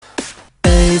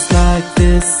days like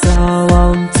this, I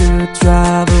want to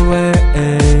drive away.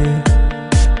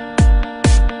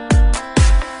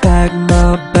 Pack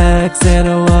my bags and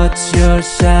I watch your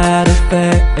shadow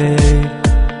fade.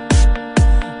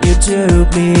 You took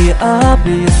me up,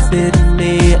 you spit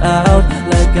me out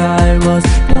like I was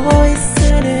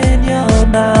poison in your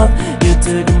mouth. You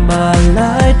took my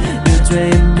light, you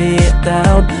drained me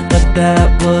down, but that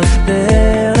was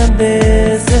then and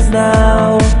this is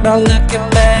now. Now look at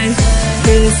me,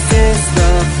 this is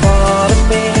the part of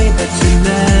me that you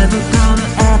never gonna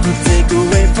ever take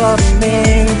away from me.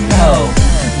 No,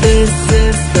 this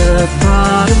is the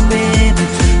part of me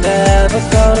that you never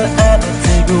gonna ever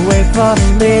take away from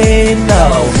me. No,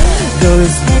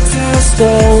 those extra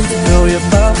stones, know your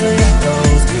family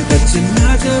knows that you're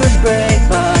not gonna break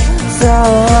my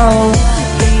soul.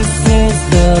 This is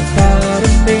the part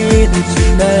of me that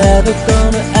you're never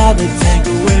gonna ever take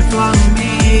away from me.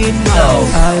 No,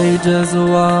 I just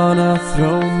wanna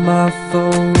throw my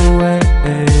phone away,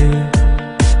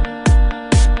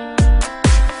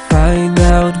 find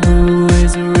out who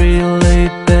is really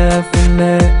there for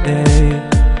me.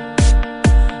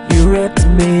 You ripped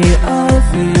me off,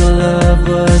 your love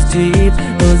was deep,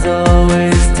 was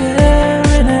always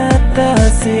staring at the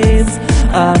seams.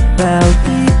 I fell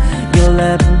deep, you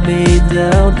let me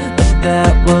down, but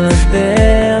that was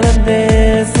then and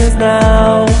this is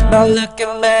now. Now look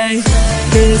at me,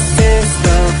 this is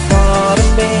the part of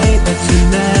me that you're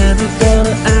never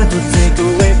gonna ever take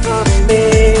away from me.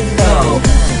 No,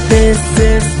 this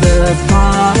is the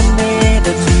part of me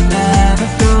that you're never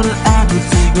gonna ever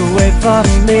take away from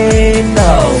me.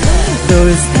 No,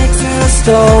 those extra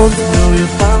stones, know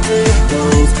your family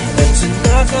knows that you're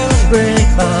not gonna break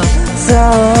my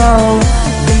soul.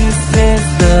 This is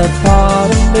the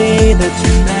part of me that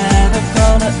you're never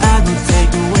gonna ever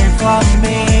take away from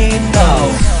me. No,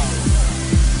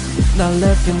 now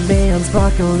look at me, I'm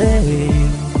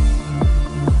sparkling,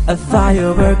 a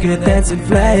firework, a dancing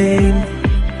flame.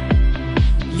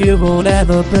 You won't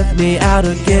ever put me out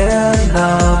again.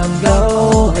 I'm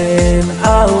going,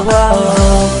 oh,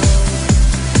 oh.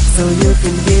 So you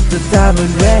can keep the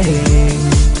diamond ring,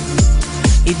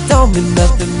 it don't mean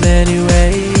nothing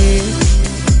anyway.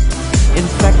 In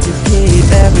fact, you keep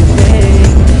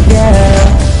everything, yeah,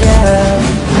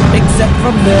 yeah, except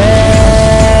for me.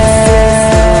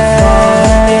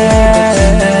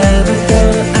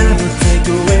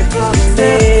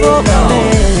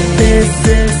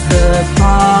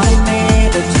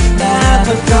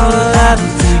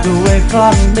 Away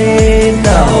from me,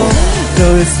 no,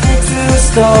 those extra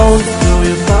stones, know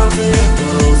your family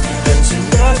knows that you're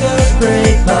not gonna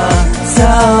break my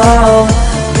soul.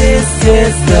 This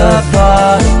is the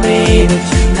part of me that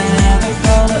you're never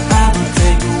gonna ever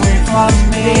take away from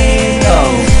me. No,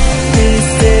 this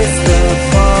is the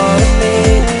part of me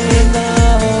that you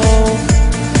know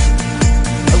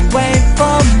away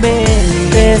from me.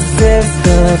 This is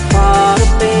the part of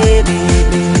me.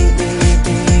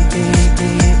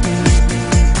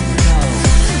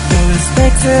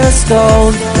 Extra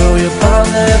stones, know your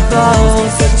family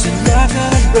bones, that you're not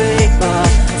gonna break my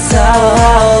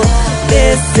soul.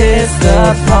 This is the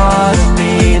part of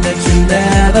me that you're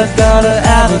never gonna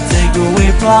ever take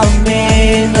away from me.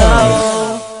 No.